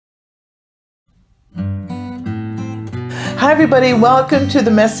Hi everybody, welcome to The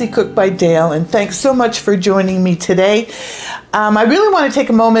Messy Cook by Dale, and thanks so much for joining me today. I really want to take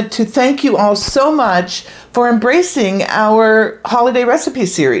a moment to thank you all so much for embracing our holiday recipe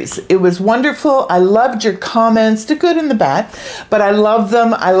series. It was wonderful. I loved your comments, the good and the bad, but I love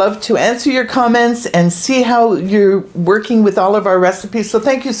them. I love to answer your comments and see how you're working with all of our recipes, so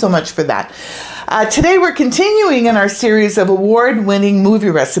thank you so much for that. Today we're continuing in our series of award-winning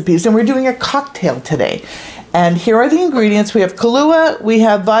movie recipes, and we're doing a cocktail today. And here are the ingredients. We have Kahlua, we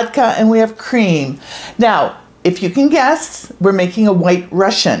have vodka, and we have cream. Now, if you can guess, we're making a White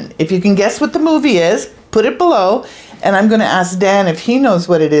Russian. If you can guess what the movie is, put it below, and I'm going to ask Dan if he knows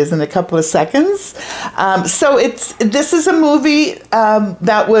what it is in a couple of seconds. This is a movie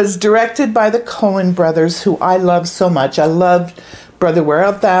that was directed by the Coen brothers, who I love so much. I loved Brother, Where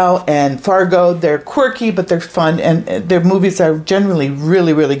Art Thou and Fargo. They're quirky, but they're fun, and their movies are generally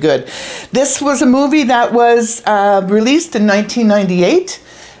really, really good. This was a movie that was released in 1998.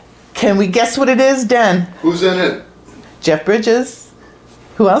 Can we guess what it is, Dan? Who's in it? Jeff Bridges.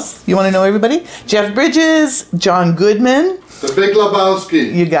 Who else? You want to know everybody? Jeff Bridges, John Goodman. The Big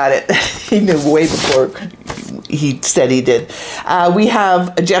Lebowski. You got it. He knew way before he said he did. We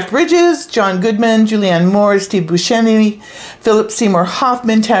have Jeff Bridges, John Goodman, Julianne Moore, Steve Buscemi, Seymore,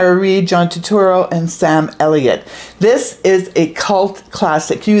 Hoffman, Reid, John Turturro, and Sam Elliott. This is a cult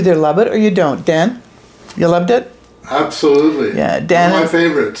classic. You either love it or you don't. Dan, you loved it? Absolutely. Yeah, Dan. One of my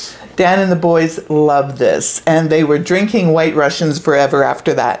favorites. Dan and the boys love this, and they were drinking White Russians forever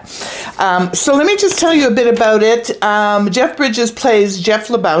after that. So let me just tell you a bit about it. Jeff Bridges plays Jeff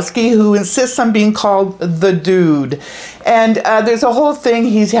Lebowski, who insists on being called the Dude. And there's a whole thing.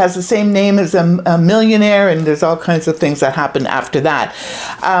 He has the same name as a millionaire, and there's all kinds of things that happen after that.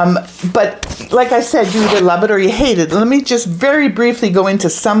 But like I said, you either love it or you hate it. Let me just very briefly go into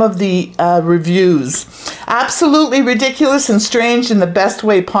some of the reviews. Absolutely ridiculous and strange in the best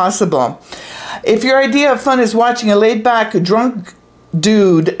way possible. If your idea of fun is watching a laid-back, drunk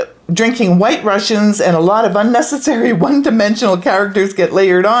dude drinking White Russians and a lot of unnecessary one-dimensional characters get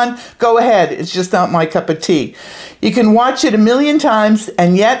layered on, go ahead. It's just not my cup of tea. You can watch it a million times,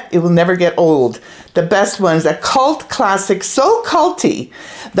 and yet it will never get old. The best one is a cult classic, so culty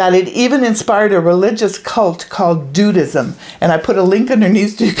that it even inspired a religious cult called Dudism. And I put a link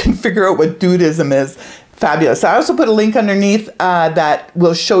underneath so you can figure out what Dudism is. Fabulous. I also put a link underneath that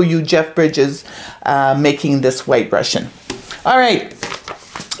will show you Jeff Bridges making this White Russian. All right.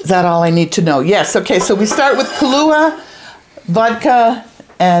 Is that all I need to know? Yes. Okay. So we start with Kahlua, vodka,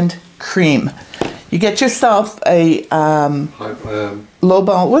 and cream. You get yourself a low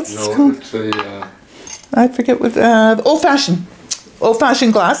ball. What's it called? It's a, I forget what.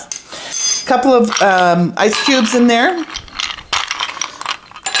 Old-fashioned glass. A couple of ice cubes in there.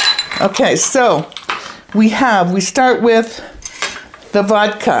 Okay. So we start with the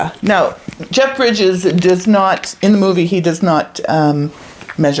vodka. Now, Jeff Bridges does not, in the movie, he does not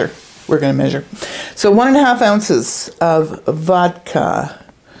measure. We're going to measure. So 1.5 ounces of vodka.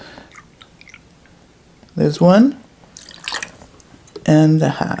 There's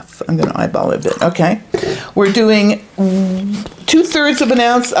 1.5. I'm going to eyeball it a bit. Okay. We're doing 2/3 of an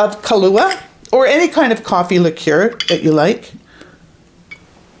ounce of Kahlua, or any kind of coffee liqueur that you like.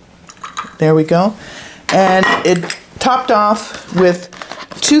 There we go. And it topped off with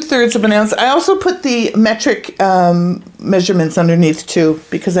 2/3 of an ounce. I also put the metric measurements underneath too,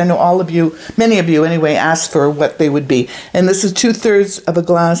 because I know all of you, many of you anyway, asked for what they would be. And this is 2/3 of a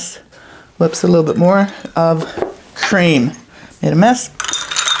glass, whoops, a little bit more, of cream. Made a mess.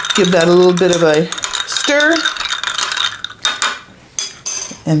 Give that a little bit of a stir.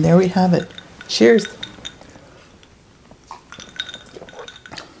 And there we have it. Cheers.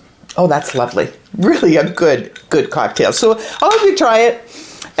 Oh, that's lovely. Really a good cocktail. So I hope you try it.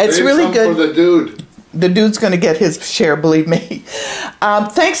 It's really good. For the dude. The dude's going to get his share, believe me.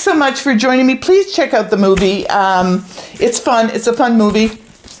 Thanks so much for joining me. Please check out the movie. It's fun. It's a fun movie.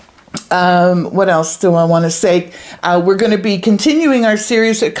 What else do I want to say? We're going to be continuing our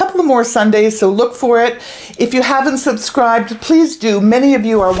series a couple of more Sundays, so look for it. If you haven't subscribed, please do. Many of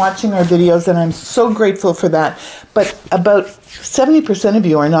you are watching our videos, and I'm so grateful for that. But about 70% of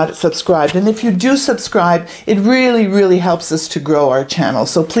you are not subscribed. And if you do subscribe, it really, really helps us to grow our channel.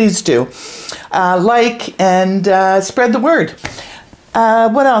 So please do. Like and spread the word.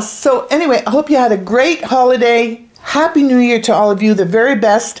 What else? So anyway, I hope you had a great holiday. Happy New Year to all of you, the very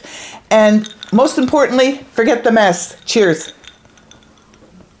best. And most importantly, forget the mess. Cheers.